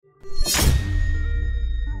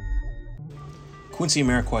Quincy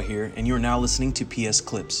Amarikwa here, and you are now listening to PS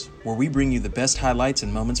Clips, where we bring you the best highlights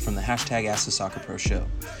and moments from the hashtag Ask the Soccer Pro show.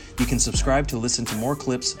 You can subscribe to listen to more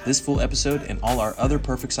clips, this full episode, and all our other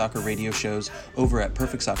Perfect Soccer radio shows over at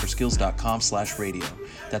perfectsoccerskills.com/radio.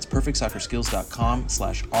 That's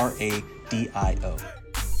perfectsoccerskills.com/RADIO.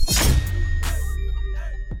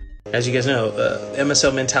 As you guys know,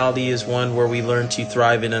 MSL mentality is one where we learn to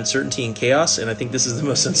thrive in uncertainty and chaos, and I think this is the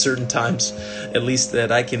most uncertain times, at least that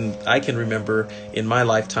I can remember in my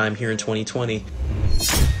lifetime here in 2020.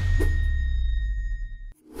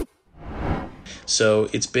 So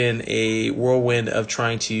it's been a whirlwind of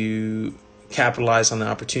trying to capitalize on the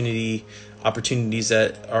opportunities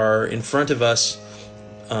that are in front of us,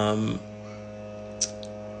 and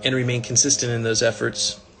remain consistent in those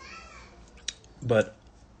efforts. But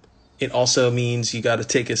it also means you got to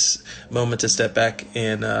take a moment to step back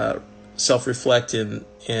and self-reflect and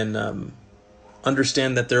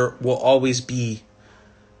understand that there will always be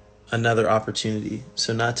another opportunity.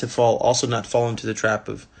 So not to fall into the trap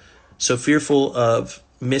of so fearful of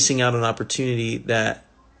missing out on an opportunity that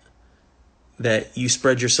you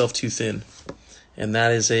spread yourself too thin. And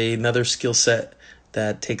that is another skill set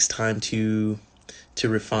that takes time to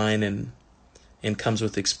refine and comes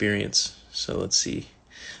with experience. So let's see.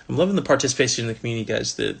 I'm loving the participation in the community,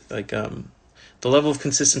 guys. The level of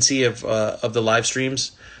consistency of the live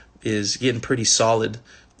streams is getting pretty solid,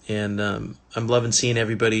 and I'm loving seeing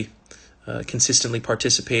everybody consistently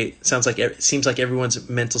participate. It seems like everyone's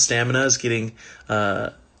mental stamina is getting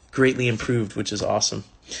greatly improved, which is awesome.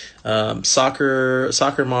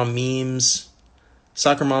 Soccer mom memes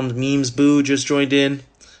boo just joined in.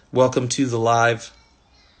 Welcome to the live.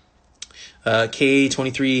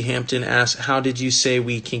 K23 Hampton asks, how did you say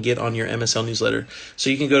we can get on your MSL newsletter? So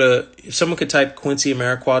you can go to, if someone could type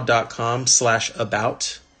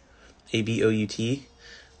QuincyAmarikwa.com/about, ABOUT.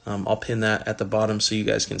 I'll pin that at the bottom so you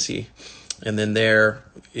guys can see. And then there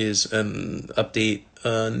is an update,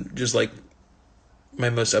 just like my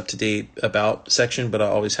most up-to-date about section, but I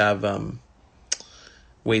always have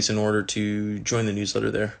ways in order to join the newsletter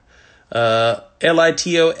there.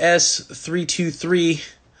 LITOS323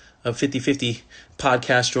 of 50/50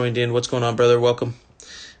 podcast joined in. What's going on, brother? Welcome.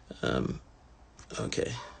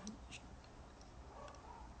 Okay.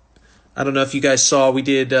 I don't know if you guys saw, we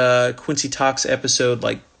did Quincy Talks episode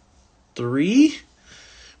 3,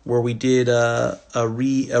 where we did a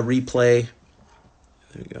replay.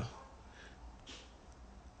 There we go.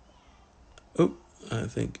 Oh, I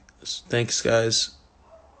think. Thanks, guys.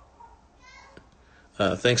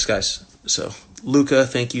 So, Luca,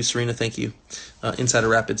 thank you. Serena, thank you. Insider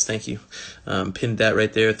Rapids, thank you. Pinned that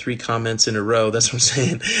right there. 3 comments in a row. That's what I'm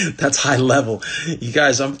saying. That's high level. You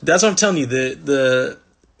guys, that's what I'm telling you. The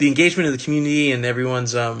engagement of the community and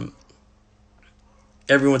everyone's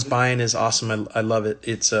buy-in is awesome. I love it.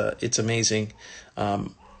 It's amazing.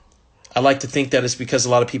 I like to think that it's because a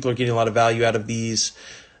lot of people are getting a lot of value out of this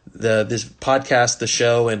podcast, the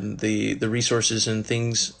show, and the resources and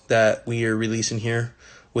things that we are releasing here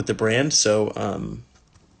with the brand. So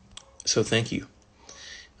thank you.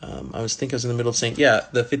 I was in the middle of saying,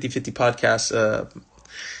 the 50/50 podcast.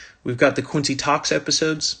 We've got the Quincy Talks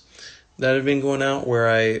episodes that have been going out where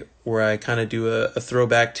I kind of do a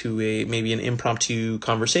throwback to maybe an impromptu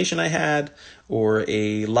conversation I had, or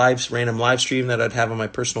a random live stream that I'd have on my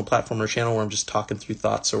personal platform or channel where I'm just talking through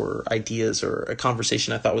thoughts or ideas or a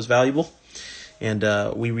conversation I thought was valuable. And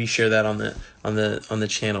we reshare that on the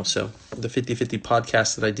channel. So the 50/50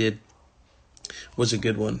 podcast that I did was a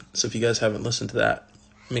good one. So if you guys haven't listened to that,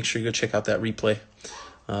 make sure you go check out that replay.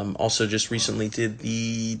 Also just recently did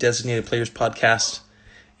the Designated Players podcast,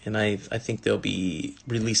 and I think they'll be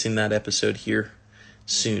releasing that episode here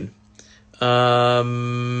soon.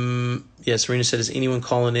 Serena said, is anyone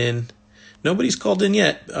calling in? Nobody's called in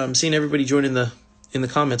yet. I'm seeing everybody join in the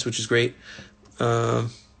comments, which is great.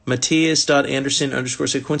 Matthias.Anderson_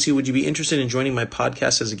 said, Quincy, would you be interested in joining my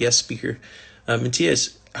podcast as a guest speaker?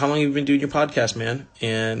 Matthias, how long have you been doing your podcast, man?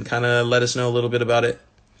 And kind of let us know a little bit about it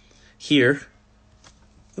here.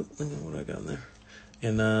 What I got in there?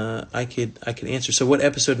 And I could answer. So what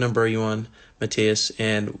episode number are you on, Matthias?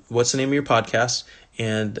 And what's the name of your podcast?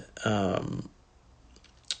 And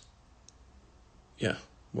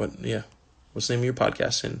what's the name of your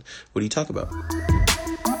podcast? And what do you talk about?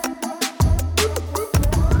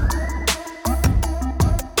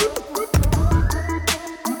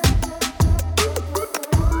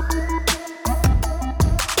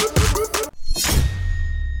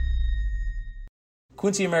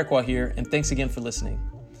 Quincy Amarikwa here, and thanks again for listening.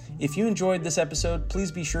 If you enjoyed this episode,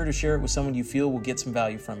 please be sure to share it with someone you feel will get some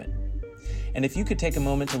value from it. And if you could take a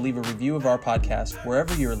moment to leave a review of our podcast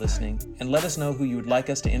wherever you're listening and let us know who you would like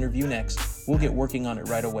us to interview next, we'll get working on it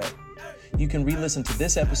right away. You can re-listen to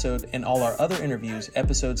this episode and all our other interviews,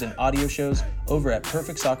 episodes, and audio shows over at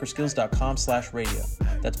perfectsoccerskills.com/radio.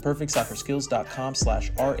 That's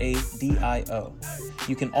perfectsoccerskills.com/radio.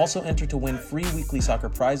 You can also enter to win free weekly soccer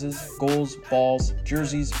prizes, goals, balls,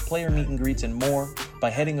 jerseys, player meet and greets, and more by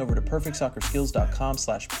heading over to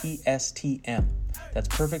perfectsoccerskills.com/PSTM. That's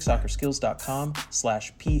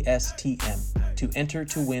perfectsoccerskills.com/PSTM to enter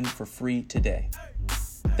to win for free today.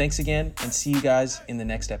 Thanks again, and see you guys in the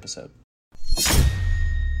next episode.